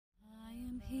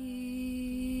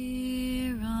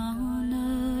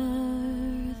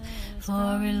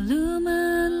for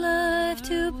illumined life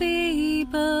to be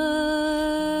birthed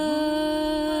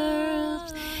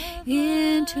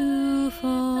into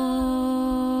form.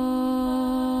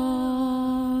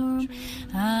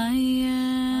 I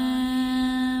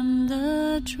am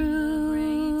the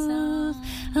truth.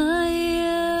 I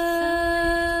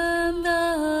am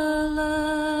the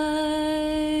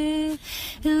light.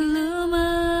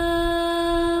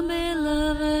 Illumined,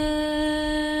 beloved,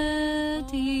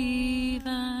 divine.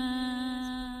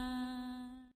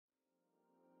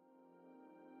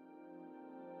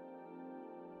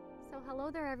 So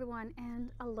hello there everyone,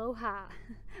 and aloha.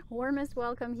 Warmest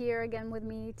welcome here again with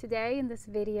me today in this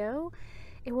video.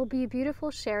 It will be a beautiful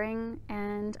sharing,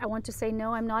 and I want to say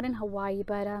no, I'm not in Hawaii,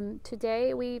 but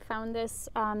today we found this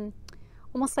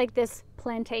almost like this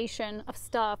plantation of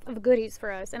stuff, of goodies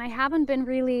for us, and I haven't been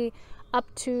really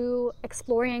up to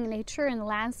exploring nature and the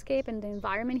landscape and the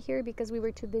environment here because we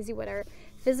were too busy with our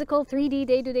physical 3D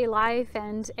day-to-day life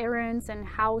and errands and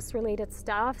house related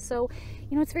stuff. So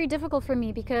it's very difficult for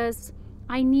me because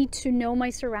I need to know my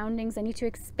surroundings. I need to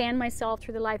expand myself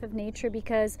through the life of nature,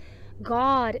 because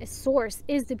God is source,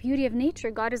 is the beauty of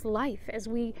nature. God is life as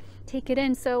we take it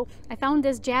in. So I found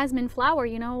this jasmine flower,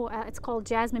 it's called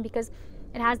jasmine because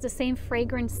it has the same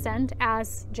fragrant scent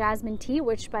as jasmine tea,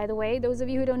 which, by the way, those of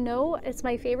you who don't know, it's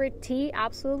my favorite tea,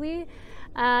 absolutely.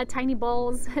 Tiny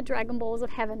balls, dragon balls of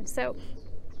heaven. So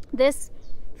this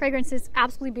fragrance is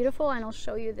absolutely beautiful, and I'll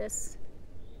show you this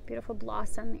beautiful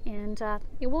blossom, and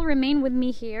it will remain with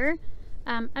me here.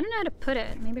 I don't know how to put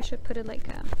it. Maybe I should put it like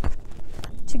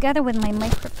together with my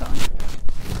microphone.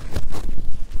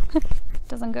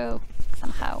 Doesn't go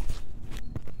somehow.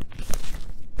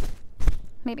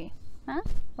 Maybe. Huh?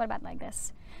 What about like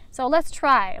this? So let's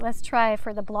try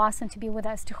for the blossom to be with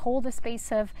us, to hold the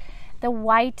space of the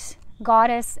white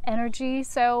goddess energy.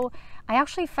 So I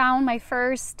actually found my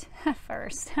first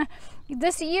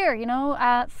this year,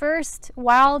 first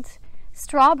wild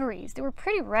strawberries. They were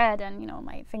pretty red, and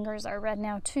my fingers are red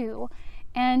now too.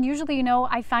 And usually,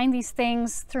 I find these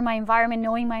things through my environment,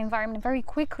 knowing my environment very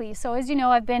quickly. So as you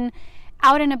know, I've been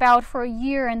out and about for a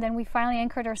year, and then we finally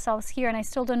anchored ourselves here, and I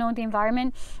still don't know the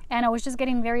environment. And I was just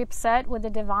getting very upset with the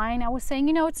divine. I was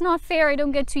saying, it's not fair. I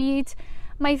don't get to eat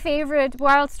my favorite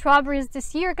wild strawberries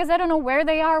this year because I don't know where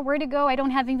they are, where to go. I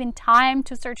don't have even time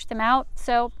to search them out.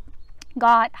 So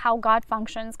how God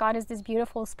functions. God is this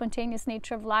beautiful, spontaneous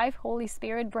nature of life, Holy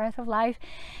Spirit, breath of life.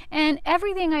 And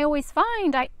everything I always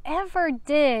find, I ever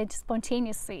did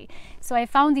spontaneously. So I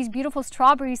found these beautiful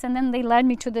strawberries, and then they led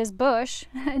me to this bush,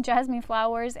 jasmine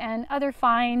flowers, and other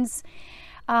finds.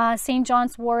 St.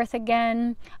 John's wort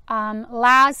again.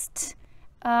 What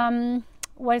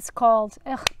it's called.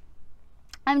 Ugh.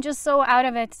 I'm just so out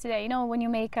of it today. When you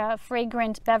make a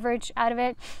fragrant beverage out of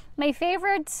it. My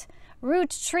favorite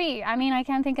root tree, I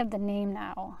can't think of the name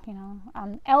now,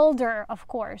 elder, of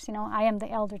course, I am the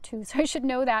elder too, so I should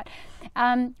know that.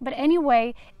 But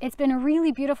anyway, it's been a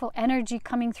really beautiful energy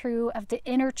coming through of the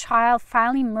inner child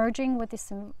finally merging with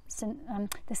the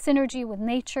synergy with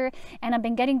nature. And I've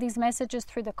been getting these messages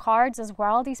through the cards as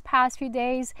well these past few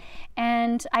days.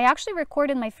 And I actually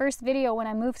recorded my first video when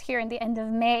I moved here in the end of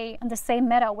May on the same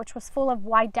meadow, which was full of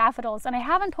white daffodils. And I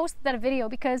haven't posted that video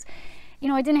because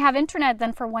I didn't have internet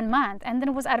then for 1 month, and then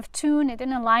it was out of tune. It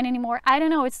didn't align anymore. I don't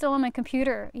know. It's still on my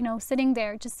computer, sitting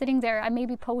there. I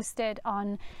maybe posted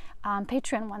on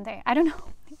Patreon one day. I don't know.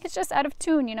 It's just out of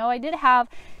tune. I did have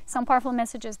some powerful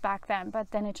messages back then, but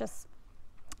then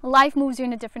life moves you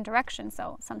in a different direction.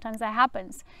 So sometimes that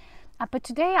happens. But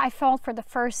today I felt for the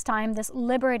first time this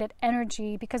liberated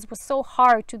energy because it was so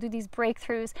hard to do these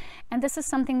breakthroughs. And this is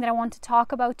something that I want to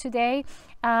talk about today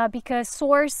because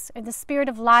Source, the Spirit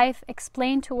of Life,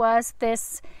 explained to us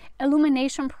this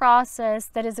illumination process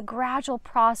that is a gradual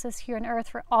process here on earth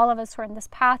for all of us who are in this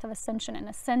path of ascension and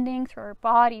ascending through our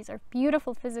bodies, our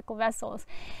beautiful physical vessels.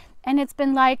 And it's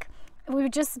been like, we've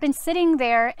just been sitting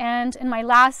there, and in my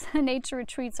last nature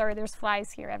retreat, sorry, there's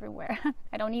flies here everywhere.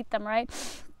 I don't eat them, right?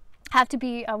 Have to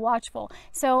be watchful.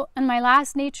 So in my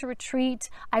last nature retreat,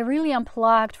 I really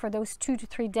unplugged for those 2 to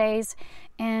 3 days,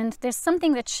 and there's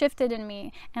something that shifted in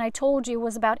me. And I told you it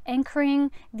was about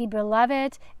anchoring the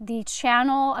beloved, the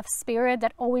channel of spirit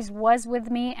that always was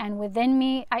with me and within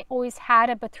me. I always had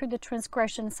it, but through the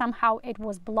transgression, somehow it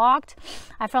was blocked.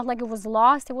 I felt like it was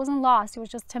lost. It wasn't lost. It was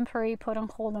just temporary, put on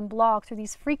hold and blocked through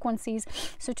these frequencies.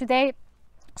 So today,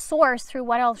 source through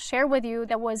what I'll share with you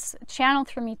that was channeled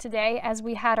through me today as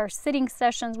we had our sitting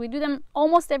sessions. We do them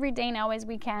almost every day now as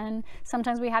we can.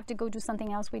 Sometimes we have to go do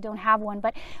something else, we don't have one,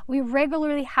 but we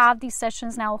regularly have these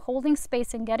sessions now, holding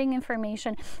space and getting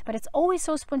information. But it's always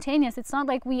so spontaneous. It's not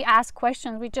like we ask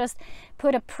questions, we just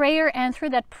put a prayer, and through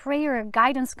that prayer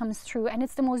guidance comes through. And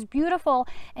it's the most beautiful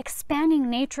expanding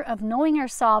nature of knowing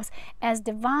ourselves as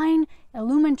divine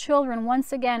illumined children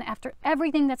once again, after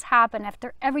everything that's happened,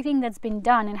 after everything that's been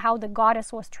done, and how the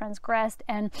goddess was transgressed,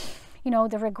 and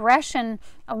the regression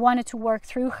wanted to work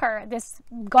through her. This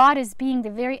goddess being the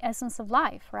very essence of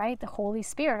life, right? The Holy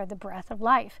Spirit, or the breath of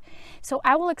life. So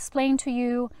I will explain to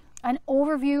you an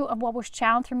overview of what was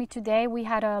channeled through me today. We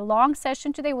had a long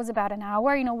session today. It was about an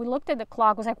hour. We looked at the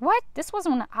clock, was like, what? This was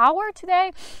an hour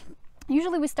today?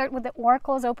 Usually we start with the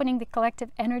oracles, opening the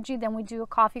collective energy, then we do a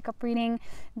coffee cup reading,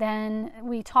 then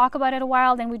we talk about it a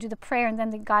while, then we do the prayer, and then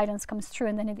the guidance comes through,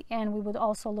 and then at the end we would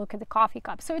also look at the coffee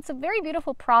cup. So it's a very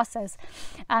beautiful process.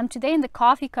 Today in the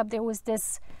coffee cup there was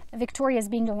this Victoria's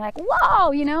being doing like,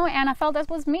 whoa, and I felt that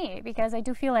was me, because I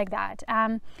do feel like that.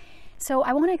 So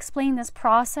I want to explain this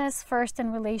process first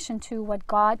in relation to what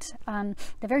God,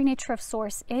 the very nature of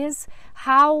Source is,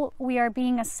 how we are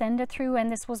being ascended through,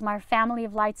 and this was my family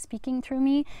of light speaking through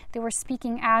me. They were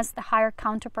speaking as the higher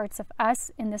counterparts of us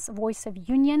in this voice of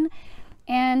union.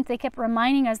 And they kept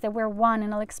reminding us that we're one,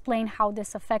 and I'll explain how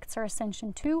this affects our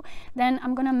ascension too. Then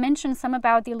I'm going to mention some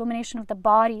about the illumination of the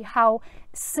body, how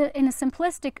in a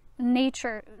simplistic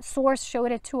nature Source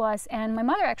showed it to us. And my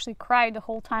mother actually cried the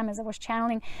whole time as I was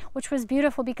channeling, which was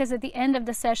beautiful, because at the end of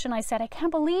the session I said, I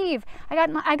can't believe I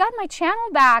got my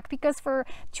channel back, because for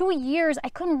 2 years I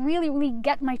couldn't really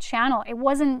get my channel. It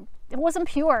wasn't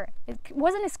pure. It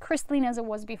wasn't as crystalline as it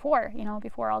was before,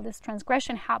 before all this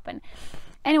transgression happened.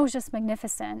 And it was just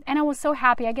magnificent. And I was so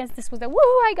happy. I guess this was the, woo,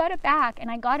 I got it back.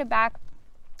 And I got it back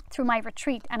through my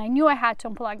retreat, and I knew I had to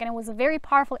unplug, and it was a very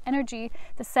powerful energy,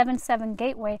 the 7-7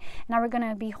 gateway. Now we're going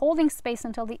to be holding space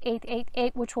until the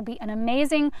 8-8-8, which will be an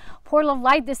amazing portal of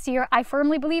light this year. I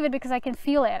firmly believe it, because I can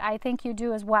feel it. I think you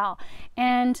do as well.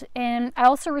 And I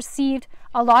also received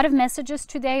a lot of messages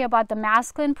today about the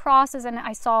masculine process, and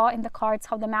I saw in the cards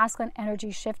how the masculine energy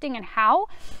is shifting and how.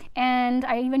 And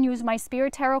I even use my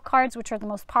Spirit Tarot cards, which are the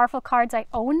most powerful cards I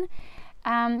own.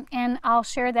 And I'll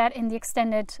share that in the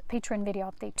extended Patreon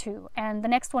video update too. And the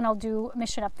next one I'll do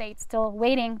mission update, still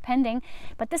waiting, pending.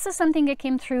 But this is something that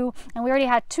came through, and we already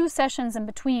had 2 sessions in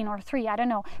between, or 3, I don't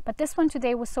know. But this one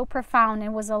today was so profound.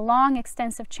 It was a long,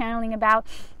 extensive channeling about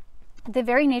the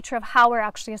very nature of how we're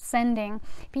actually ascending,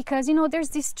 because there's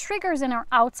these triggers in our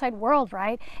outside world,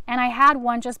 right? And I had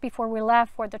one just before we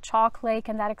left for the chalk lake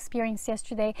and that experience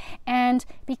yesterday. And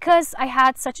because I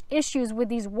had such issues with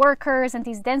these workers and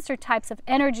these denser types of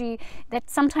energy that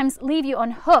sometimes leave you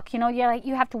on hook, you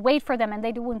have to wait for them, and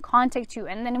they wouldn't contact you,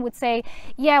 and then it would say,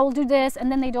 yeah, we'll do this,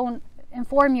 and then they don't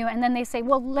inform you, and then they say,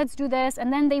 well, let's do this,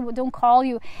 and then they don't call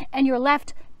you, and you're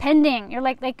left pending. You're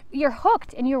like you're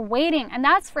hooked and you're waiting. And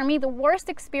that's for me the worst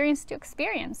experience to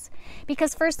experience,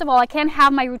 because first of all, I can't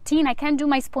have my routine, I can't do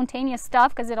my spontaneous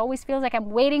stuff, because it always feels like I'm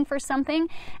waiting for something.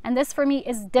 And this for me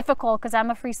is difficult, because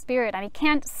I'm a free spirit and I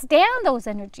can't stand those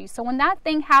energies. So when that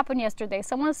thing happened yesterday,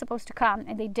 someone was supposed to come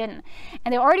and they didn't,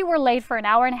 and they already were late for an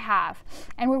hour and a half,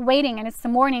 and we're waiting, and it's the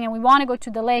morning, and we want to go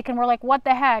to the lake, and we're like, what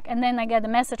the heck? And then I get the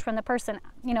message from the person,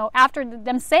 after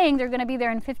them saying they're going to be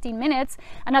there in 15 minutes,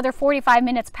 another 45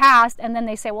 minutes passed, and then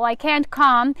they say, well, I can't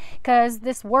come because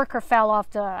this worker fell off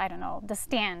the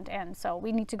stand, and so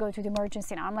we need to go to the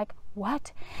emergency now. I'm like,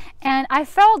 what? And I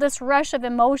felt this rush of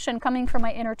emotion coming from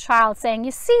my inner child saying,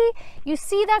 you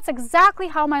see, that's exactly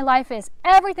how my life is.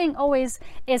 Everything always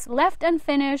is left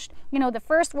unfinished. The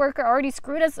first worker already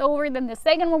screwed us over, then the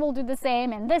second one will do the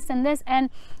same, and this, and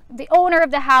the owner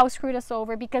of the house screwed us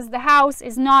over, because the house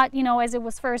is not, as it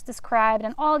was first described,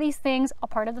 and all these things are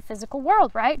part of the physical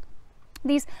world, right?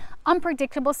 These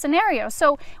unpredictable scenarios.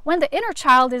 So when the inner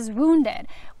child is wounded,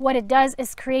 what it does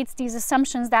is creates these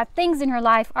assumptions that things in your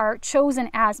life are chosen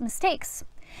as mistakes.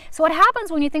 So what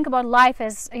happens when you think about life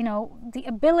as, the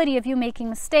ability of you making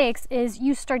mistakes, is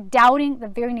you start doubting the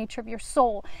very nature of your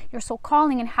soul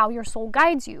calling, and how your soul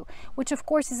guides you, which of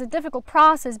course is a difficult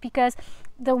process, because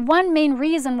the one main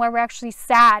reason why we're actually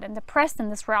sad and depressed in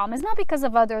this realm is not because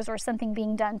of others or something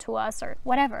being done to us or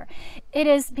whatever. It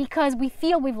is because we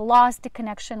feel we've lost the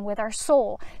connection with our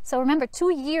soul. So remember,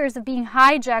 2 years of being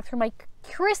hijacked through my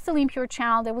crystalline pure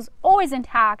channel that was always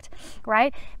intact,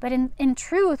 right? But in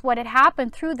truth, what had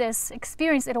happened through this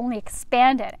experience, it only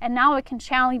expanded, and now it can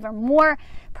channel even more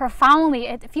profoundly.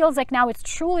 It feels like now it's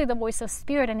truly the voice of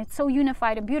spirit, and it's so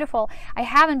unified and beautiful. I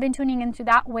haven't been tuning into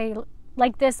that way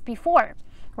like this before.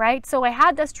 right? So I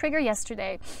had this trigger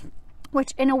yesterday,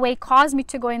 which in a way caused me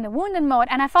to go in the wounded mode.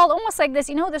 And I felt almost like this,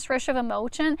 you know, this rush of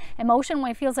emotion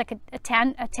when it feels like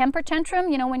a temper tantrum,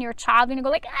 you know, when you're a child, when you go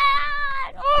like,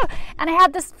 ah, oh. And I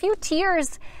had this few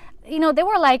tears, you know, they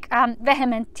were like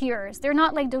vehement tears. They're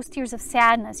not like those tears of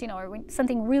sadness, you know, or when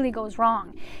something really goes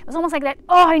wrong. It was almost like that,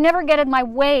 oh, I never get it my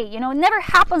way, you know, it never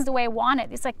happens the way I want it.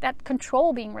 It's like that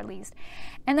control being released.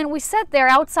 And then we sat there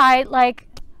outside, like,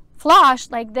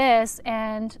 flushed like this,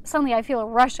 and suddenly I feel a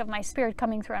rush of my spirit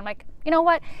coming through. I'm like, you know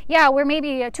what? Yeah, we're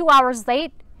maybe 2 hours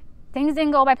late. Things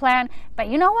didn't go by plan, but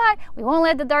you know what? We won't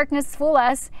let the darkness fool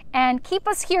us and keep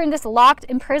us here in this locked,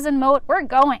 imprisoned mode. We're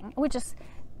going. We just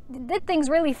did things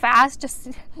really fast, just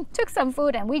took some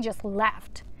food, and we just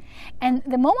left. And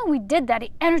the moment we did that,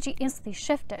 the energy instantly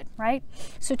shifted, right?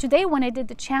 So today when I did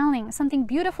the channeling, something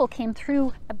beautiful came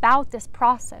through about this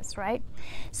process, right?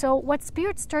 So what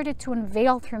Spirit started to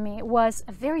unveil through me was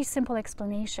a very simple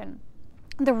explanation.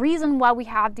 The reason why we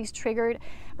have these triggered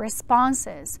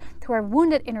responses to our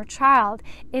wounded inner child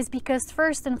is because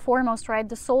first and foremost, right,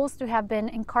 the souls who have been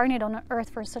incarnate on earth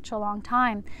for such a long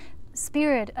time,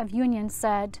 Spirit of Union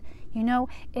said, you know,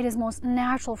 it is most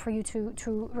natural for you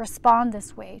to respond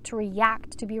this way, to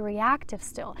react, to be reactive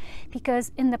still.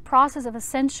 Because in the process of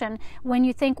ascension, when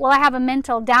you think, well, I have a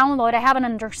mental download, I have an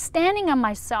understanding of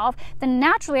myself, then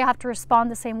naturally I have to respond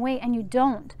the same way, and you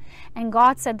don't. And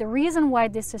God said the reason why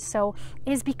this is so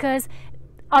is because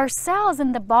our cells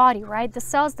in the body, right, the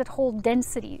cells that hold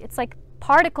density, it's like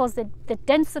particles that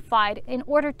densified in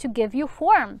order to give you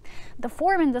form. The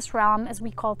form in this realm, as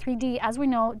we call 3D, as we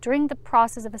know, during the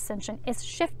process of ascension, is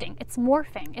shifting, it's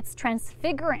morphing, it's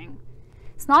transfiguring.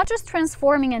 It's not just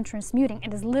transforming and transmuting,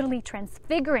 it is literally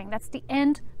transfiguring. That's the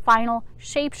end, final,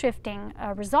 shape-shifting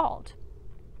result.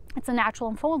 It's a natural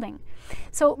unfolding.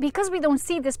 So because we don't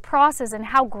see this process and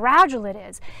how gradual it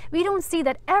is, we don't see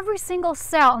that every single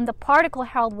cell and the particle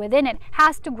held within it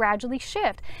has to gradually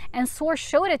shift. And Source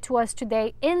showed it to us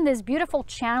today in this beautiful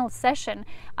channel session.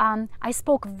 I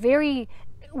spoke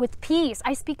with peace.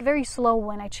 I speak very slow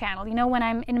when I channel. You know, when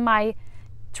I'm in my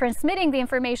transmitting the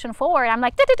information forward, I'm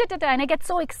like, da, da, da, da, and I get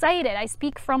so excited. I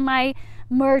speak from my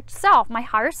merged self, my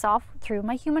higher self, through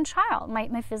my human child,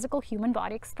 my physical human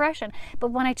body expression.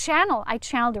 But when I channel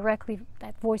directly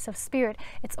that voice of Spirit.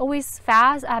 It's always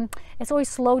fast, it's always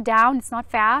slowed down, it's not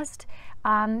fast.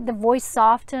 The voice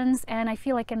softens, and I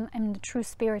feel like I'm the true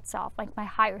Spirit self, like my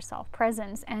higher self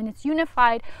presence, and it's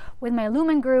unified with my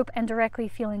Illumined group and directly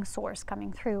feeling Source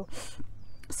coming through.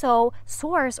 So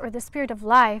Source, or the Spirit of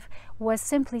Life, was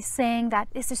simply saying that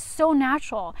this is so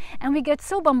natural, and we get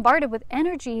so bombarded with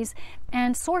energies,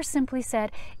 and Source simply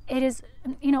said, it is,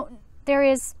 you know, there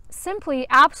is simply,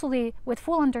 absolutely, with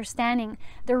full understanding,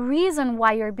 the reason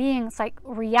why you're being like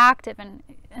reactive and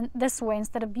this way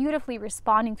instead of beautifully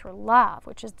responding through love,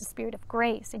 which is the Spirit of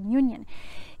grace and union.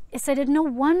 It said, no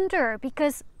wonder,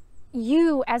 because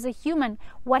you as a human,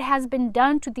 what has been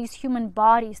done to these human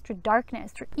bodies through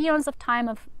darkness, through eons of time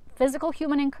of physical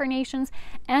human incarnations,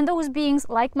 and those beings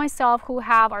like myself who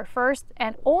have our first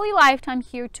and only lifetime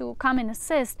here to come and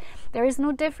assist, there is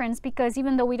no difference, because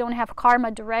even though we don't have karma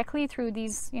directly through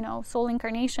these, you know, soul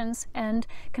incarnations and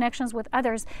connections with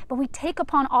others, but we take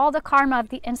upon all the karma of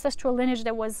the ancestral lineage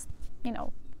that was, you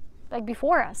know, like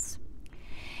before us.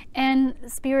 And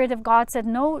Spirit of God said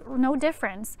no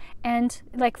difference. And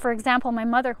like, for example, my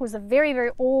mother, who's a very,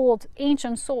 very old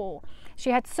ancient soul, she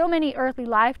had so many earthly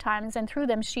lifetimes, and through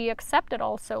them she accepted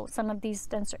also some of these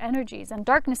denser energies, and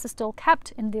darkness is still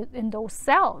kept in those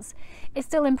cells. It's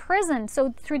still imprisoned.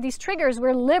 So through these triggers,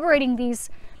 we're liberating these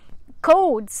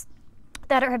codes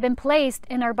that have been placed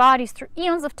in our bodies through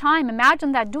eons of time.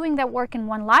 Imagine that, doing that work in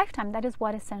one lifetime. That is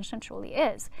what ascension truly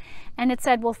is. And it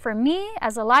said, well, for me,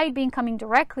 as a light being coming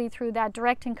directly through that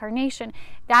direct incarnation,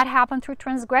 that happened through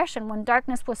transgression, when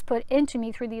darkness was put into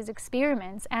me through these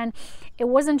experiments. And it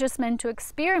wasn't just meant to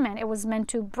experiment, it was meant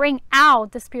to bring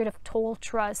out the spirit of total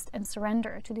trust and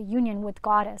surrender to the union with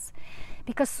Goddess.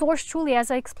 Because Source truly,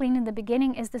 as I explained in the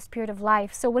beginning, is the Spirit of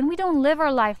Life. So when we don't live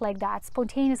our life like that,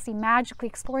 spontaneously, magically,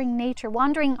 exploring nature,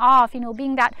 wandering off, you know,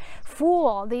 being that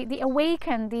fool, the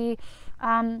awakened, the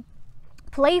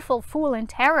playful fool in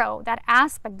tarot, that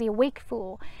aspect, the awake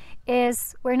fool,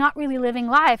 is we're not really living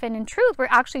life. And in truth, we're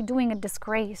actually doing a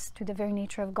disgrace to the very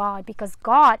nature of God, because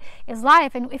God is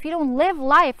life. And if you don't live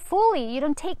life fully, you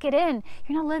don't take it in,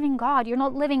 you're not living God. You're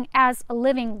not living as a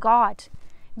living God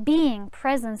being,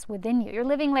 presence within you. You're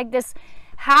living like this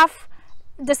half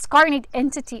discarnate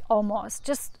entity, almost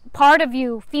just part of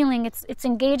you feeling it's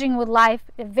engaging with life,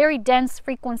 a very dense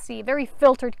frequency, very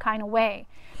filtered kind of way.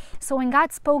 So when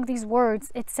God spoke these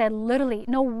words, it said literally,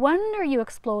 no wonder you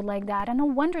explode like that, and no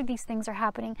wonder these things are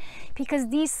happening, because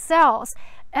these cells,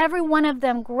 every one of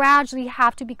them gradually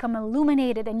have to become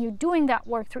illuminated, and you're doing that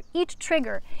work through each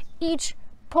trigger, each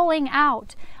pulling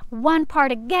out. One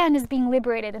part again is being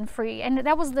liberated and free. And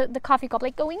that was the coffee cup,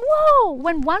 like going, whoa!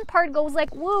 When one part goes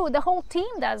like, woo, the whole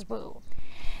team does woo.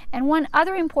 And one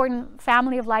other important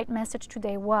family of light message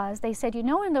today was, they said, you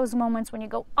know, in those moments when you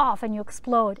go off and you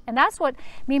explode, and that's what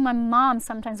me and my mom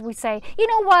sometimes we say, you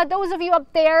know what, those of you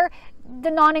up there, the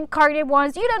non-incarnate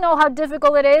ones, you don't know how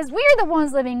difficult it is. We're the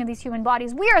ones living in these human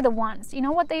bodies. We are the ones. You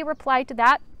know what they replied to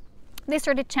that? They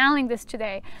started channeling this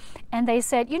today. And they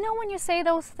said, you know, when you say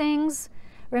those things,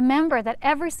 remember that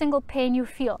every single pain you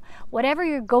feel, whatever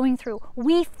you're going through,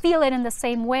 we feel it in the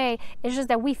same way. It's just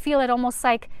that we feel it almost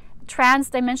like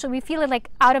trans-dimensional. We feel it like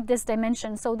out of this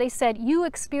dimension. So they said, you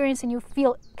experience and you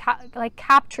feel like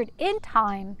captured in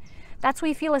time. That's where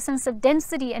you feel a sense of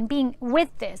density and being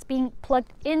with this, being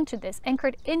plugged into this,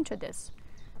 anchored into this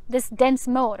dense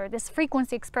mode or this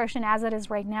frequency expression as it is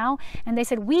right now. And they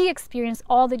said, we experience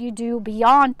all that you do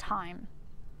beyond time.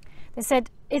 They said,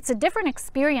 it's a different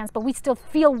experience, but we still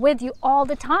feel with you all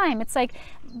the time. It's like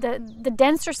the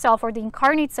denser self or the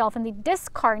incarnate self and the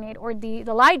discarnate or the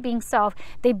light being self,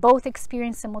 they both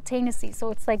experience simultaneously. So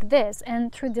it's like this.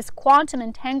 And through this quantum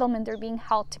entanglement, they're being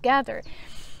held together.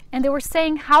 And they were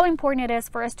saying how important it is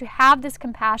for us to have this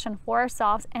compassion for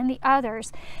ourselves and the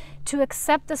others, to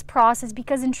accept this process,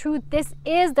 because in truth, this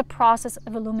is the process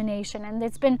of illumination. And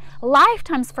it's been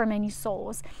lifetimes for many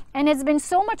souls. And it's been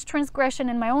so much transgression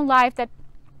in my own life that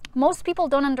most people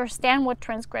don't understand what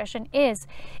transgression is.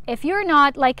 If you're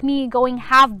not like me, going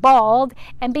half bald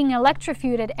and being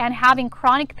electrocuted and having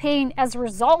chronic pain as a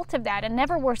result of that and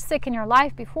never were sick in your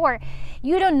life before,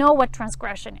 you don't know what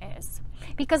transgression is.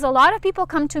 Because a lot of people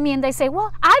come to me and they say,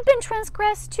 well, I've been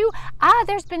transgressed too.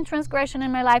 There's been transgression in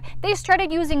my life. They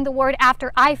started using the word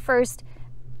after I first,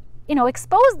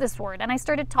 exposed this word. And I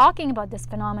started talking about this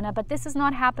phenomena, but this is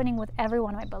not happening with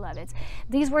everyone, my beloveds.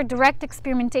 These were direct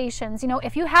experimentations.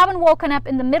 If you haven't woken up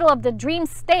in the middle of the dream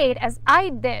state, as I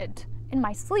did in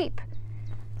my sleep,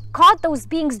 caught those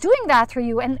beings doing that through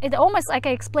you, and it almost, like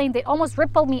I explained, they almost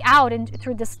rippled me out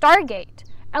through the Stargate.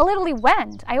 I literally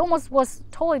went. I almost was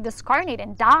totally discarnate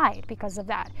and died because of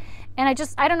that. And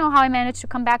I don't know how I managed to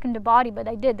come back into body, but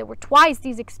I did. There were twice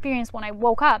these experiences when I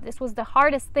woke up. This was the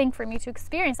hardest thing for me to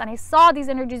experience. And I saw these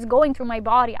energies going through my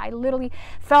body. I literally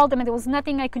felt them, and there was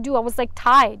nothing I could do. I was like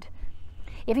tied.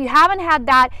 If you haven't had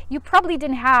that, you probably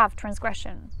didn't have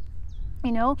transgression.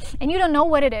 And you don't know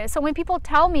what it is. So when people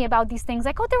tell me about these things,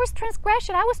 like, oh, there was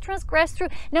transgression, I was transgressed through.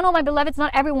 No, my beloveds, not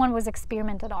everyone was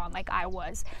experimented on like I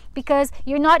was. Because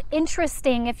you're not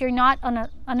interesting if you're not on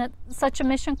such a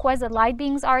mission quest that light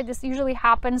beings are. This usually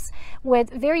happens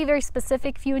with very, very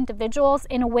specific few individuals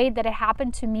in a way that it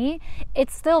happened to me.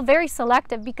 It's still very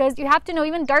selective, because you have to know,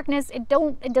 even darkness, it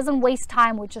doesn't waste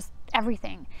time with just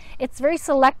everything. It's very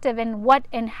selective in what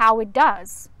and how it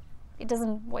does. It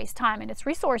doesn't waste time and its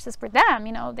resources for them.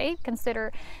 They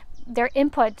consider their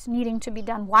input needing to be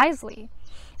done wisely.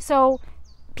 So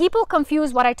people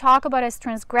confuse what I talk about as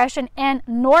transgression and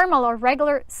normal or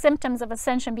regular symptoms of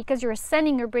ascension, because you're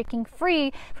ascending, you're breaking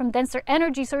free from denser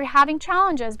energy, so you're having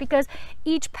challenges, because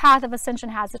each path of ascension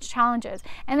has its challenges.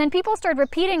 And then people start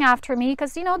repeating after me,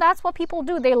 because that's what people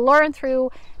do. They learn through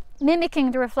mimicking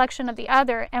the reflection of the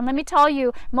other. And let me tell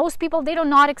you, most people, they do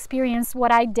not experience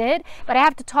what I did, but I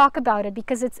have to talk about it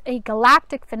because it's a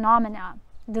galactic phenomena.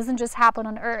 It doesn't just happen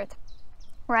on Earth,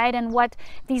 right? And what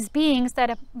these beings that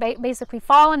have basically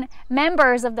fallen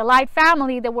members of the light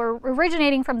family that were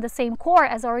originating from the same core,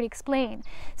 as already explained.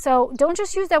 So don't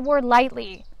just use that word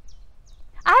lightly.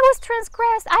 I was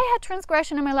transgressed. I had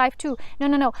transgression in my life too.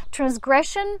 No.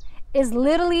 Transgression is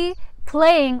literally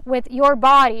playing with your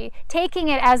body, taking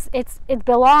it as it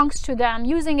belongs to them,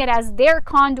 using it as their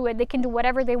conduit. They can do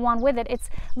whatever they want with it. It's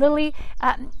literally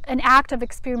an act of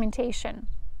experimentation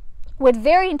with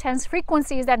very intense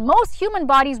frequencies that most human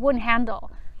bodies wouldn't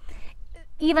handle.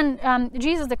 Even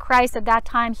Jesus the Christ at that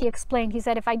time, he explained, he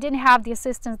said, if I didn't have the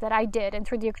assistance that I did, and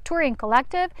through the Arcturian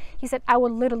collective, he said, I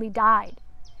would literally die.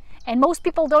 And most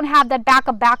people don't have that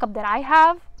backup that I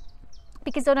have,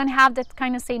 because they don't have that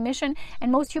kind of same mission.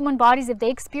 And most human bodies, if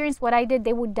they experience what I did,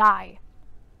 they would die.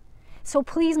 So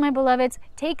please, my beloveds,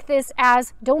 take this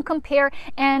as, don't compare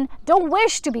and don't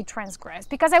wish to be transgressed,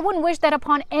 because I wouldn't wish that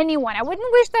upon anyone. I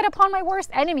wouldn't wish that upon my worst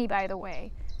enemy, by the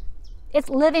way. It's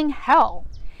living hell.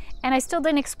 And I still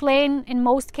didn't explain, in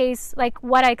most cases, like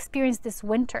what I experienced this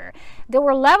winter. There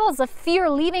were levels of fear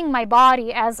leaving my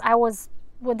body as I was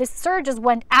when the surges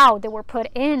went out, they were put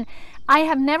in. I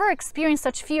have never experienced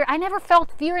such fear. I never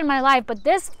felt fear in my life, but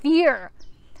this fear,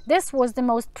 this was the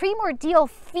most primordial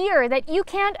fear that you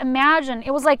can't imagine.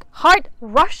 It was like heart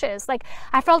rushes. Like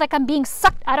I felt like I'm being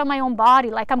sucked out of my own body,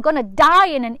 like I'm gonna die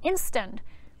in an instant.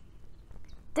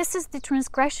 This is the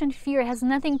transgression fear. It has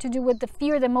nothing to do with the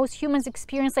fear that most humans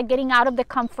experience, like getting out of the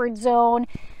comfort zone,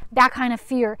 that kind of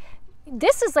fear.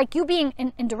 This is like you being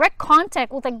in direct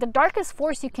contact with like the darkest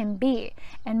force you can be.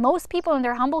 And most people in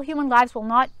their humble human lives will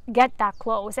not get that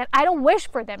close. And I don't wish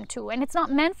for them to. And it's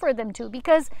not meant for them to,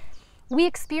 because we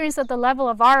experience at the level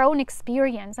of our own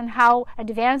experience and how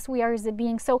advanced we are as a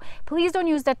being. So please don't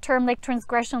use that term like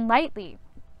transgression lightly.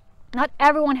 Not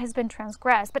everyone has been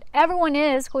transgressed, but everyone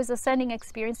is who is ascending,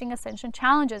 experiencing ascension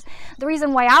challenges. The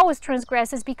reason why I was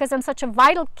transgressed is because I'm such a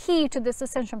vital key to this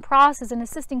ascension process and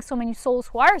assisting so many souls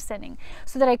who are ascending,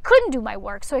 so that I couldn't do my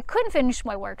work, so I couldn't finish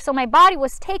my work. So my body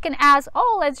was taken as,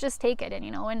 oh, let's just take it.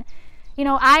 And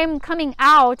I'm coming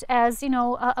out as,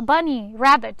 a bunny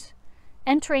rabbit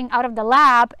entering out of the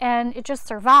lab, and it just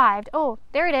survived. Oh,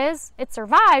 there it is. It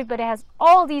survived, but it has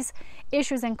all these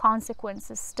issues and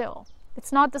consequences still.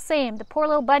 It's not the same. The poor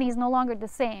little bunny is no longer the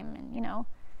same,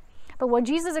 But what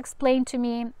Jesus explained to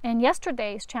me in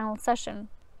yesterday's channel session,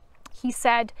 he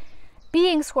said,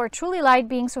 beings who are truly light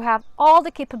beings, who have all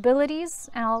the capabilities,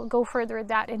 and I'll go further with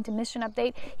that into mission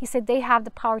update, he said they have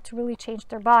the power to really change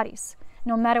their bodies,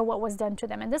 no matter what was done to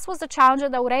them. And this was the challenge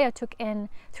that Aurea took in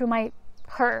through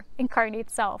her incarnate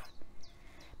self.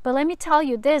 But let me tell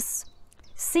you this,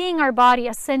 seeing our body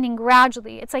ascending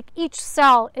gradually, it's like each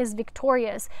cell is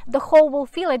victorious. The whole will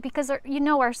feel it, because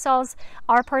our cells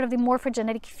are part of the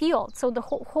morphogenetic field. So the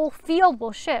whole field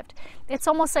will shift. It's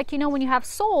almost like, when you have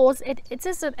souls, it's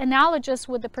just analogous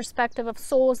with the perspective of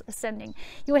souls ascending.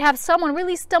 You would have someone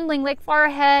really stumbling like far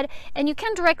ahead, and you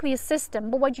can't directly assist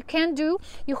them. But what you can do,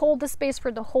 you hold the space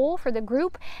for the whole, for the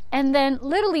group, and then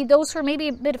literally those who are maybe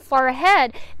a bit far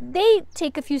ahead, they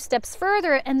take a few steps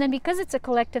further, and then because it's a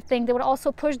collective thing, they would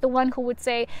also push the one who would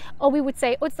say,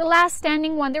 it's the last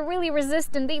standing one. They're really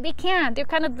resistant. They can't. They're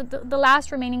kind of the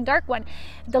last remaining dark one.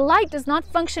 The light does not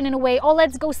function in a way,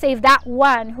 let's go save that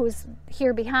one who's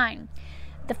here behind.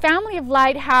 The family of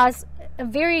light has a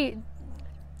very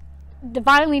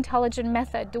divinely intelligent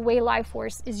method, the way life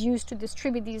force is used to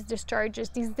distribute these discharges,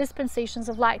 these dispensations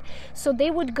of light. So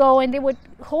they would go and they would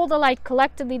hold the light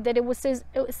collectively, that it would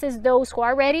assist those who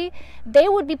are ready. They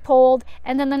would be pulled,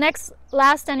 and then the next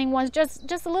last standing ones, just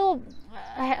a little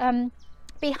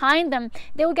behind them,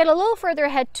 they would get a little further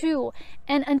ahead too.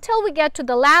 And until we get to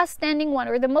the last standing one,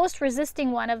 or the most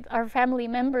resisting one of our family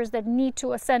members that need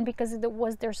to ascend because it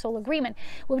was their soul agreement,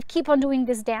 we would keep on doing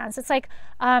this dance. It's like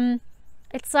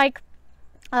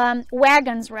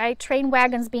wagons, right? Train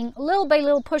wagons being little by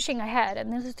little pushing ahead,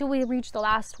 and this is till we reach the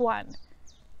last one.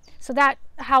 So that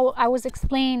how I was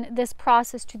explained this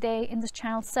process today in this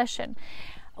channel session.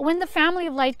 When the family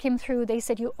of light came through, they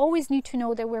said you always need to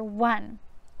know that we're one,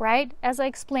 right? As I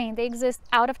explained, they exist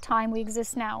out of time, we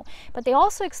exist now. But they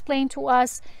also explained to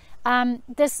us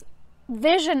this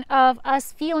vision of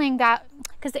us feeling that,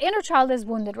 because the inner child is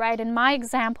wounded, right? In my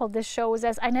example, this shows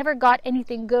as I never got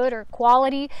anything good or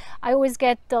quality. I always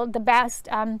get the best,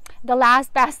 the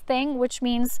last best thing, which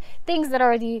means things that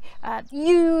are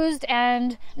used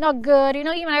and not good.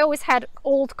 Even I always had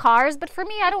old cars, but for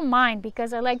me, I don't mind,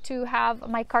 because I like to have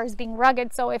my cars being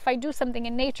rugged. So if I do something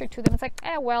in nature to them, it's like,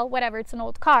 well, whatever, it's an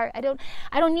old car. I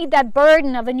don't need that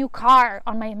burden of a new car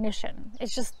on my mission.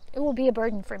 It will be a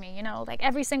burden for me, like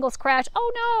every single scratch.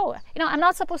 Oh no, I'm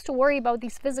not supposed to worry about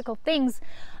these physical things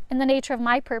in the nature of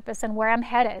my purpose and where I'm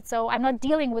headed. So I'm not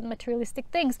dealing with materialistic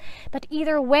things. But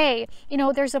either way,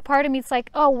 there's a part of me, it's like,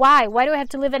 oh, why do I have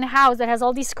to live in a house that has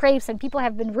all these scrapes and people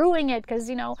have been ruining it because,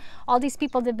 all these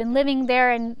people that have been living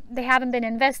there and they haven't been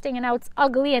investing, and now it's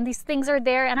ugly and these things are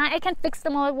there and I can't fix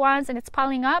them all at once and it's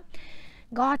piling up.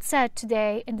 God said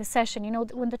today in the session,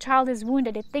 when the child is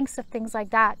wounded, it thinks of things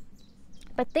like that.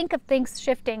 But think of things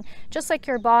shifting, just like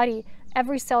your body,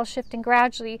 every cell shifting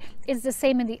gradually is the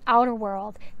same in the outer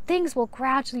world. Things will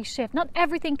gradually shift. Not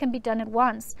everything can be done at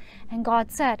once. And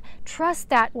God said, trust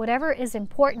that whatever is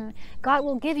important, God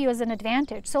will give you as an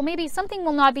advantage. So maybe something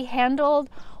will not be handled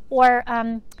or,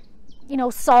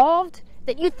 solved,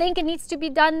 that you think it needs to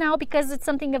be done now because it's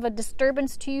something of a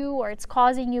disturbance to you, or it's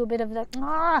causing you a bit of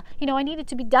I need it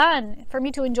to be done for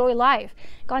me to enjoy life.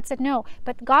 God said no,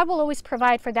 but God will always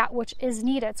provide for that which is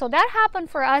needed. So that happened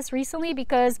for us recently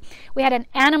because we had an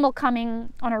animal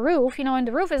coming on a roof, and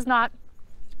the roof is not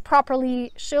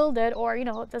properly shielded, or,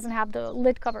 it doesn't have the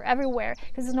lid cover everywhere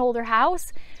because it's an older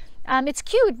house. It's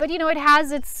cute, but, it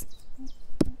has its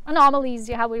anomalies,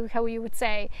 how you would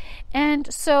say.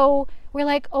 And so we're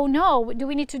like, oh no, do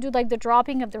we need to do like the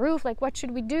dropping of the roof? Like, what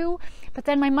should we do? But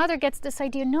then my mother gets this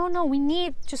idea, no, we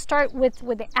need to start with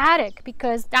the attic,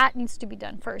 because that needs to be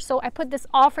done first. So I put this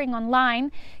offering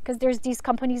online, because there's these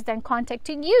companies then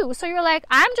contacting you. So you're like,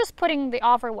 I'm just putting the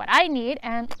offer what I need,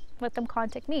 and let them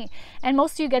contact me. And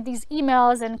most of you get these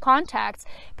emails and contacts.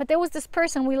 But there was this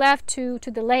person, we left to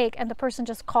the lake, and the person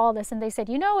just called us and they said,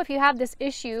 if you have this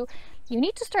issue, you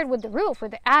need to start with the roof,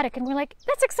 with the attic. And we're like,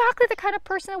 that's exactly the kind of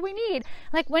person that we need.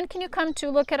 Like, when can you come to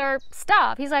look at our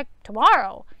stuff? He's like,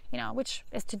 tomorrow, which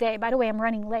is today. By the way, I'm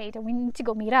running late and we need to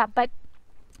go meet up. But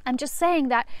I'm just saying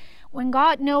that when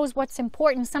God knows what's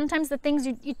important, sometimes the things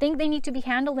you think they need to be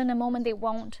handled in a moment, they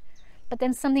won't. But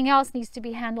then something else needs to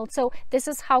be handled. So this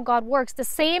is how God works. The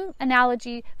same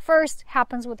analogy first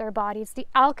happens with our body. It's the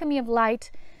alchemy of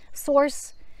light,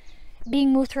 source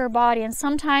being moved through our body. And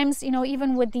sometimes,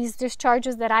 even with these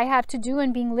discharges that I have to do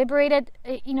and being liberated,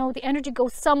 the energy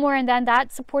goes somewhere, and then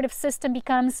that supportive system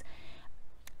becomes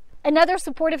another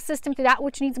supportive system to that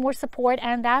which needs more support.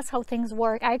 And that's how things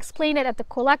work. I explained it at the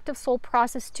collective soul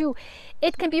process too.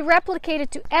 It can be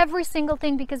replicated to every single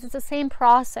thing, because it's the same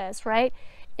process, right?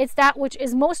 It's that which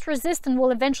is most resistant will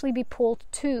eventually be pulled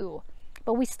to.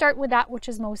 But we start with that which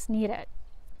is most needed.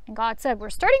 And God said,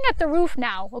 we're starting at the roof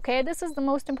now, okay? This is the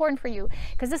most important for you.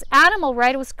 Because this animal,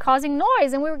 right, was causing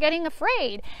noise and we were getting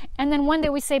afraid. And then one day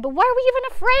we say, but why are we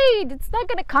even afraid? It's not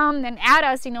going to come and at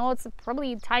us, it's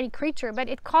probably a tiny creature, but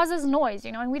it causes noise,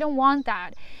 and we don't want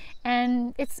that.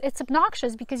 And it's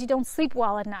obnoxious because you don't sleep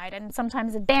well at night. And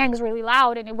sometimes it bangs really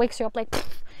loud and it wakes you up like,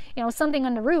 something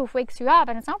on the roof wakes you up,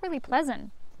 and it's not really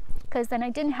pleasant. Because then I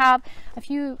didn't have a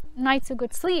few nights of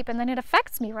good sleep, and then it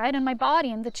affects me, right, in my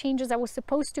body, and the changes I was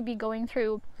supposed to be going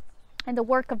through, and the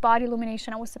work of body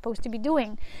illumination I was supposed to be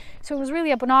doing. So it was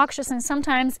really obnoxious, and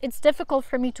sometimes it's difficult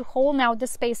for me to hold now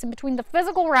this space in between the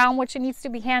physical realm, which it needs to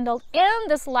be handled,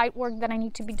 and this light work that I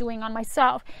need to be doing on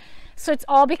myself. So it's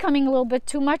all becoming a little bit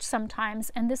too much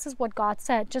sometimes. And this is what God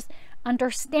said. Just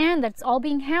understand that it's all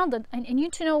being handled. And you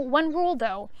need to know one rule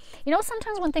though.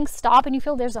 Sometimes when things stop and you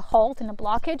feel there's a halt and a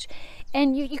blockage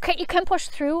and you can't push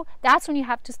through, that's when you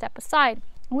have to step aside.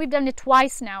 And we've done it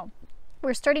twice now.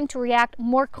 We're starting to react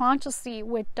more consciously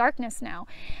with darkness now.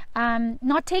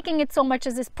 Not taking it so much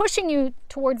as this pushing you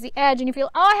towards the edge and you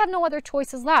feel, I have no other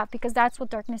choices left, because that's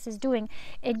what darkness is doing.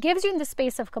 It gives you in the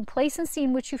space of complacency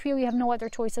in which you feel you have no other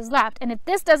choices left. And if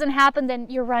this doesn't happen, then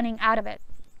you're running out of it.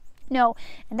 No,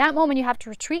 in that moment you have to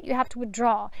retreat, you have to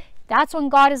withdraw. That's when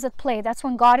God is at play. That's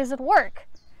when God is at work.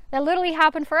 That literally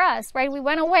happened for us, right? We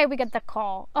went away, we get the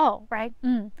call. Oh, right?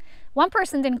 One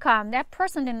person didn't come. That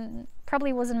person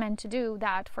probably wasn't meant to do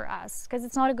that for us, because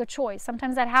it's not a good choice.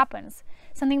 Sometimes that happens.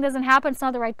 Something doesn't happen, it's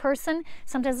not the right person,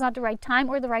 sometimes it's not the right time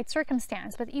or the right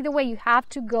circumstance. But either way, you have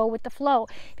to go with the flow,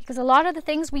 because a lot of the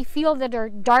things we feel that are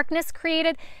darkness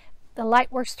created, the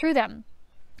light works through them.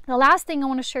 The last thing I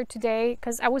want to share today,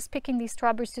 because I was picking these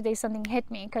strawberries today, something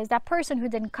hit me, because that person who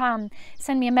didn't come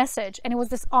sent me a message, and it was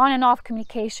this on and off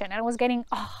communication, and I was getting,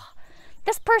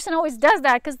 this person always does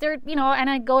that because they're, and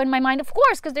I go in my mind, of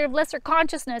course, because they're lesser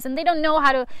consciousness and they don't know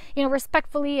how to,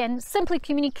 respectfully and simply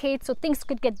communicate so things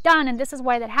could get done. And this is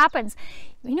why that happens.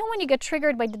 When you get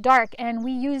triggered by the dark, and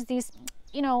we use these,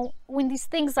 when these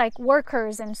things like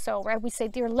workers and so, right, we say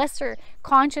they're lesser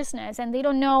consciousness and they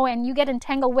don't know, and you get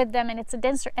entangled with them and it's a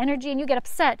denser energy and you get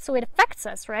upset. So it affects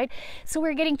us, right? So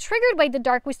we're getting triggered by the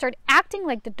dark. We start acting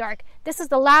like the dark. This is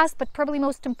the last but probably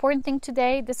most important thing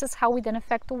today. This is how we then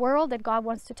affect the world that God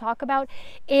wants to talk about,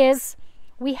 is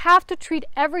we have to treat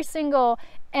every single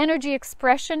energy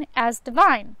expression as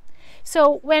divine.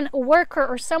 So when a worker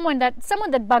or someone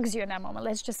that bugs you in that moment,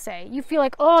 let's just say, you feel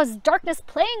like, oh, is darkness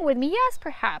playing with me? Yes,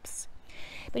 perhaps.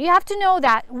 But you have to know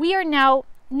that we are now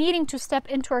needing to step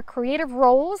into our creative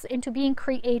roles, into being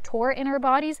creator in our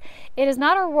bodies. It is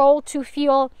not our role to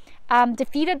feel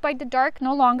defeated by the dark,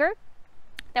 no longer.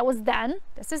 That was then.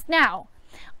 This is now.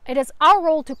 It is our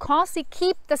role to constantly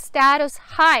keep the status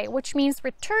high, which means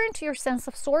return to your sense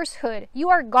of sourcehood. You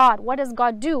are God. What does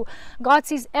God do? God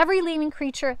sees every living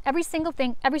creature, every single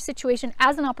thing, every situation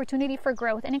as an opportunity for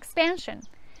growth and expansion.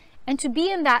 And to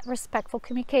be in that respectful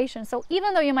communication. So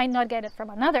even though you might not get it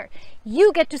from another,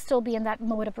 you get to still be in that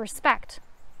mode of respect.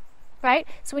 Right?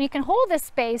 So when you can hold this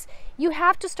space, you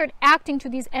have to start acting to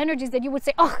these energies that you would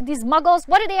say, oh, these muggles,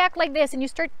 why do they act like this? And you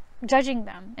start judging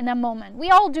them in that moment.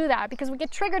 We all do that because we get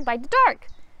triggered by the dark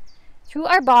through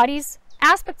our bodies,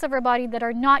 aspects of our body that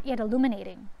are not yet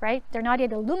illuminating, right? They're not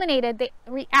yet illuminated. They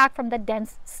react from the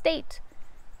dense state.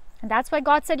 And that's why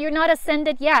God said you're not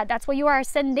ascended yet. That's why you are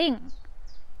ascending.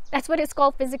 That's what it's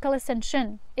called, physical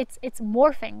ascension. It's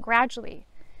morphing gradually.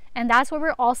 And that's why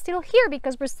we're all still here,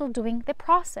 because we're still doing the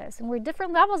process. And we're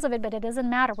different levels of it, but it doesn't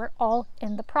matter. We're all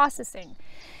in the processing.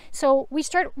 So we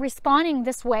start responding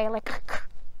this way, like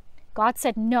God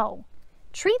said no.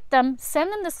 Treat them,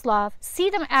 send them this love, see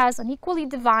them as an equally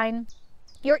divine.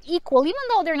 You're equal, even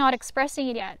though they're not expressing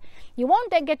it yet. You won't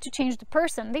then get to change the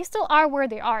person. They still are where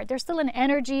they are. They're still an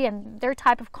energy and their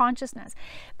type of consciousness.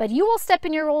 But you will step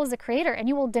in your role as a creator, and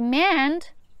you will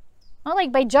demand, not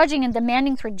like by judging and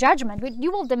demanding through judgment, but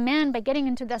you will demand by getting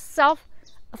into the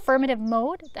self-affirmative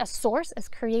mode, as source, as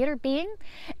creator being,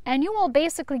 and you will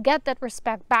basically get that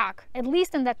respect back, at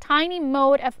least in that tiny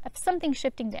mode of something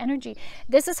shifting the energy.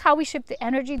 This is how we shift the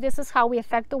energy. This is how we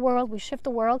affect the world. We shift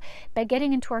the world by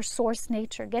getting into our source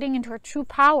nature, getting into our true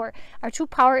power. Our true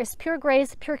power is pure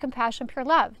grace, pure compassion, pure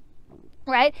love.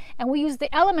 Right? And we use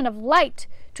the element of light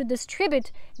to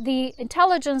distribute the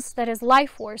intelligence that is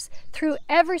life force through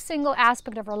every single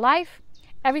aspect of our life,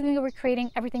 everything that we're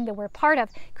creating, everything that we're part of,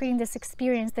 creating this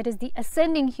experience that is the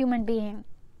ascending human being.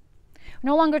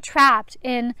 No longer trapped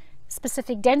in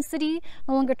specific density,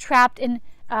 no longer trapped in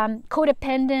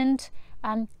codependent,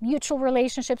 mutual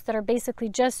relationships that are basically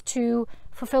just to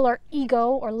fulfill our ego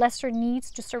or lesser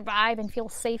needs to survive and feel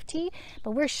safety.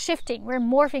 But we're shifting, we're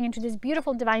morphing into these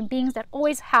beautiful divine beings that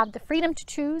always have the freedom to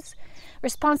choose,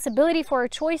 responsibility for our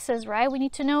choices, right? We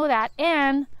need to know that,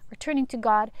 and returning to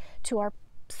God, to our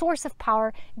source of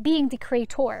power, being the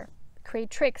creator,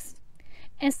 creatrix,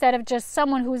 instead of just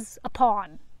someone who's a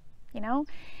pawn, you know?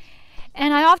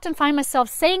 And I often find myself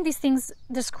saying these things,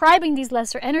 describing these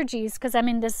lesser energies, because I'm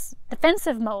in this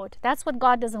defensive mode. That's what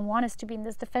God doesn't want us to be, in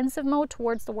this defensive mode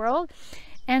towards the world.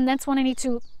 And that's when I need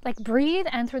to like breathe,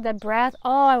 and through that breath,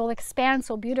 oh, I will expand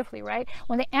so beautifully, right?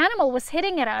 When the animal was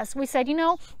hitting at us, we said, you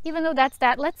know, even though that's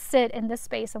that, let's sit in this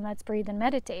space and let's breathe and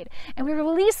meditate. And we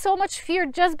released so much fear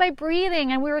just by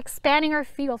breathing, and we were expanding our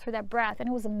field through that breath, and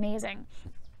it was amazing.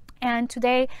 And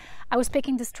today I was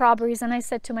picking the strawberries, and I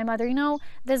said to my mother, you know,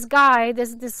 this guy,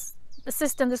 this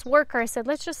assistant, this worker, I said,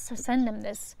 let's just send him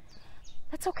this.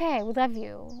 That's okay. We love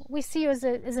you. We see you as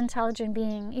an intelligent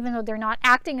being, even though they're not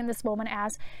acting in this moment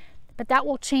as, but that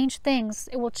will change things.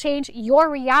 It will change your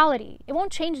reality. It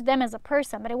won't change them as a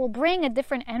person, but it will bring a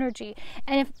different energy.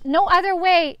 And if no other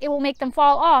way, it will make them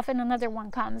fall off and another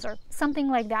one comes, or something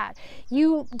like that.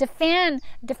 You defend,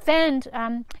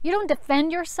 you don't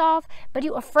defend yourself, but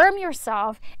you affirm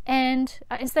yourself. And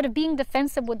instead of being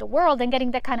defensive with the world and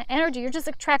getting that kind of energy, you're just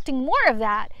attracting more of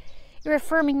that. You're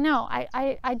affirming, no,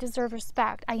 I deserve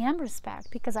respect. I am respect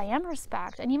because I am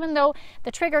respect. And even though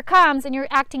the trigger comes and you're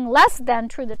acting less than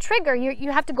through the trigger,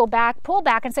 you have to go back, pull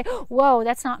back and say, whoa,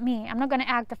 that's not me. I'm not going to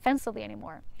act defensively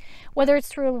anymore. Whether it's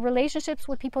through relationships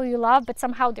with people you love, but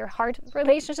somehow they're hard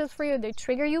relationships for you, they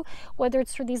trigger you. Whether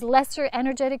it's through these lesser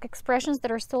energetic expressions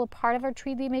that are still a part of our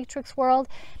 3D matrix world,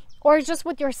 or just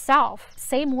with yourself,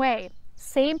 same way,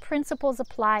 same principles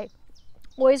apply.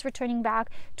 Always returning back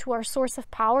to our source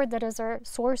of power, that is our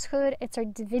sourcehood, it's our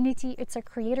divinity, it's our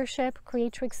creatorship,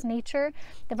 creatrix nature,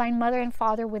 divine mother and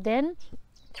father within.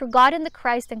 Through God in the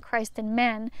Christ and Christ in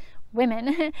men,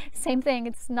 women, same thing,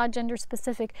 it's not gender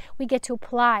specific. We get to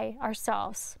apply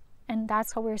ourselves, and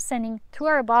that's how we're ascending through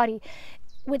our body.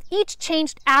 With each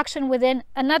changed action within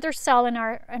another cell in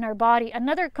our body,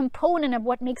 another component of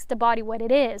what makes the body what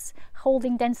it is,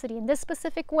 holding density in this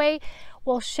specific way,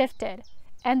 will shift it.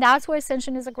 And that's why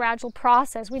ascension is a gradual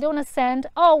process. We don't ascend,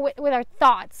 with our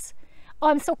thoughts. Oh,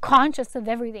 I'm so conscious of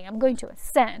everything. I'm going to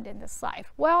ascend in this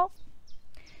life. Well,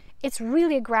 it's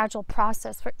really a gradual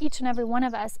process for each and every one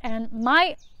of us. And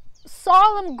my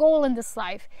solemn goal in this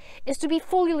life is to be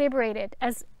fully liberated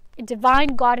as a divine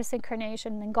goddess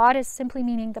incarnation. And goddess simply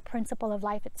meaning the principle of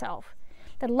life itself.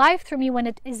 That life through me, when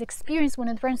it is experienced, when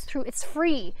it runs through, it's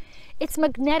free. It's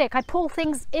magnetic. I pull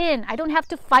things in. I don't have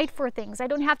to fight for things. I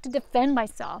don't have to defend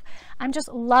myself. I'm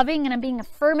just loving, and I'm being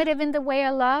affirmative in the way I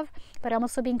love, but I'm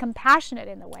also being compassionate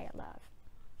in the way I love.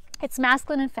 It's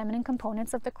masculine and feminine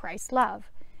components of the Christ love,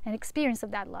 and experience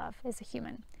of that love as a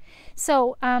human.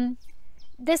 So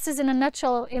this is in a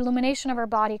nutshell illumination of our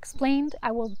body explained.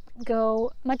 I will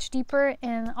go much deeper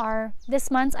in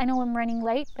this month. I know I'm running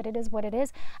late, but it is what it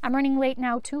is. I'm running late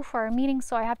now too for our meeting,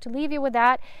 so I have to leave you with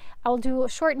that. I'll do a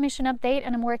short mission update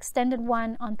and a more extended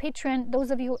one on Patreon. Those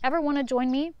of you who ever want to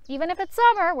join me, even if it's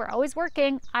summer, we're always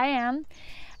working. I am.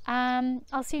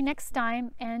 I'll see you next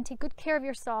time, and take good care of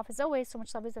yourself. As always, so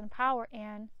much love is in power,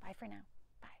 and bye for now.